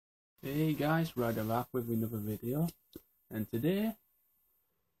Hey guys, Raiden back with another video, and today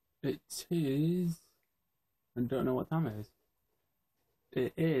it is, I don't know what time it is.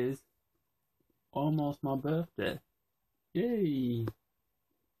 It is almost my birthday. Yay!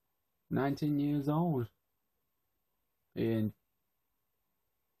 19 years old. In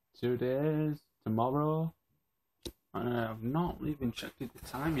 2 days, tomorrow, and I have not even checked the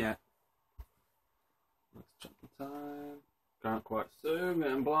time yet. Let's check the time. Can't quite see, I'm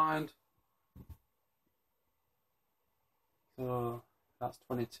getting blind. So that's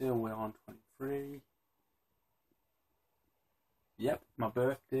 22 and we're on 23. Yep, my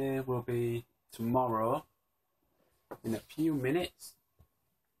birthday will be tomorrow in a few minutes.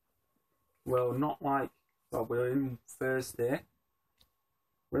 Well, not like, well, we're in Thursday.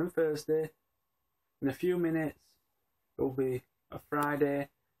 We're in Thursday. In a few minutes, it'll be a Friday.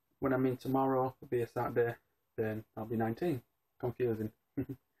 When I mean tomorrow, it'll be a Saturday. Then I'll be 19. Confusing.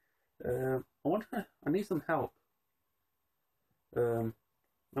 I need some help.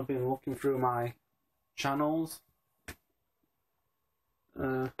 I've been looking through my channels.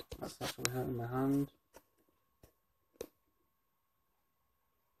 That's actually hurting my hand.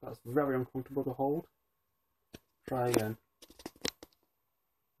 That's very uncomfortable to hold. Try again.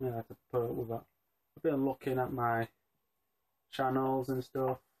 Yeah, I have to put up with that. I've been looking at my channels and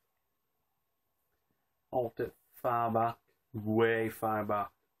stuff. Hold it far back, way far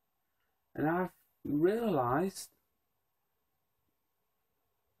back. And I've realised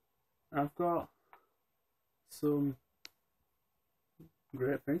I've got some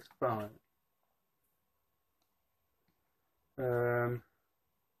great things about it.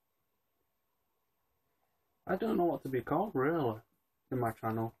 I don't know what to be called really in my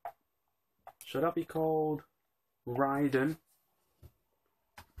channel. Should I be called Raiden?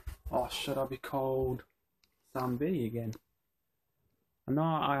 Or should I be called SamB again? I know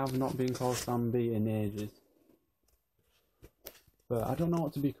I have not been called SamB in ages, but I don't know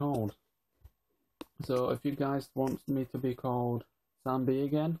what to be called. So if you guys want me to be called SamB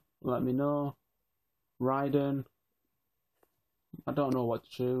again, let me know. Raiden, I don't know what to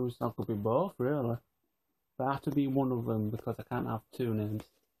choose. I could be both really, but I have to be one of them because I can't have two names.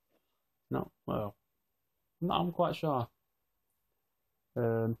 No, well, I'm quite sure.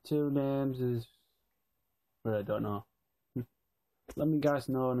 Two names is, well, I don't know. Let me guys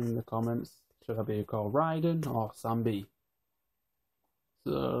know in the comments, should I be called Raiden or SamB?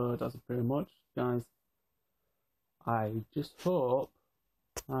 So that's pretty much, guys. I just hope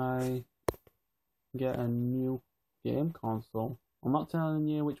I get a new game console. I'm not telling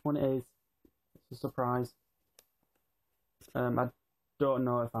you which one it is. It's a surprise. I don't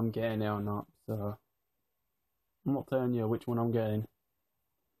know if I'm getting it or not, so I'm not telling you which one I'm getting.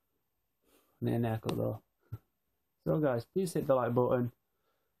 Though. So guys, please hit the like button.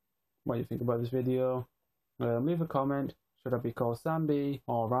 What do you think about this video? Leave a comment. Should I be called SamB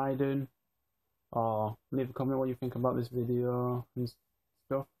or Raiden? Or leave a comment what you think about this video and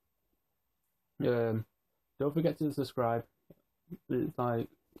stuff. Don't forget to subscribe. It's like,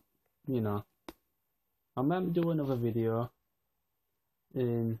 you know, I might do another video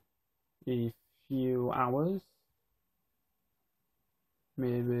in a few hours.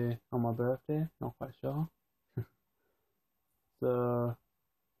 Maybe on my birthday, not quite sure. So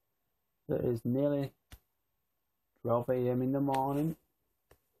it is nearly 12 AM in the morning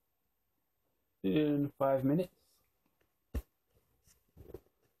in 5 minutes.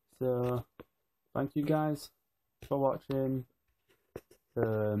 So thank you guys for watching.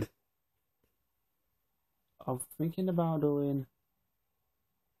 I'm thinking about doing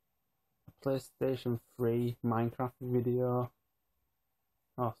a PlayStation 3 Minecraft video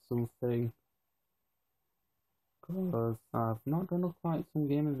or something, because I've not done quite some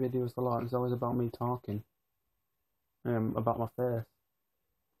gaming videos a lot. It's always about me talking about my face.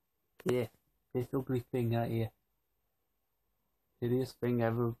 Yeah, this ugly thing out here. Hideous thing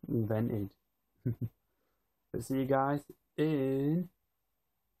ever invented. But see you guys in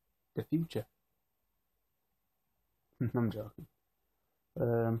the future. I'm joking.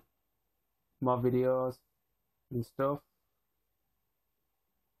 More videos and stuff.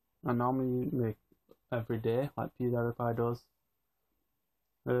 I normally make every day, like PewDiePie does.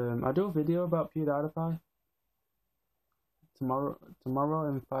 I do a video about PewDiePie tomorrow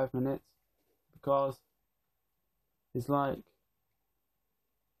in 5 minutes, because he's like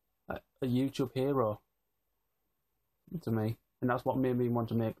a YouTube hero to me, and that's what made me want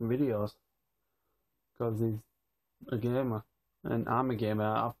to make videos, because he's a gamer and I'm a gamer.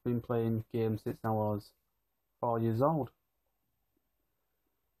 I've been playing games since I was 4 years old.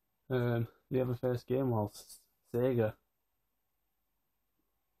 The other first game was Sega.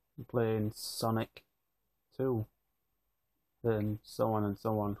 playing Sonic 2, and so on and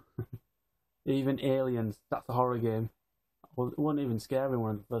so on. Even Aliens, that's a horror game. It wasn't even scary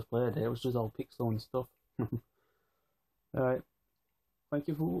when I first played it. It was just all pixel and stuff. Alright, thank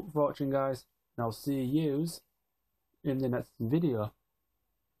you for watching, guys, and I'll see yous in the next video.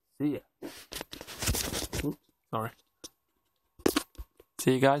 See ya. Oops, sorry.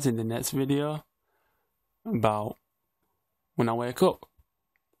 See you guys in the next video about when I wake up.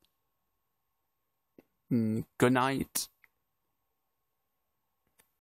 Good night.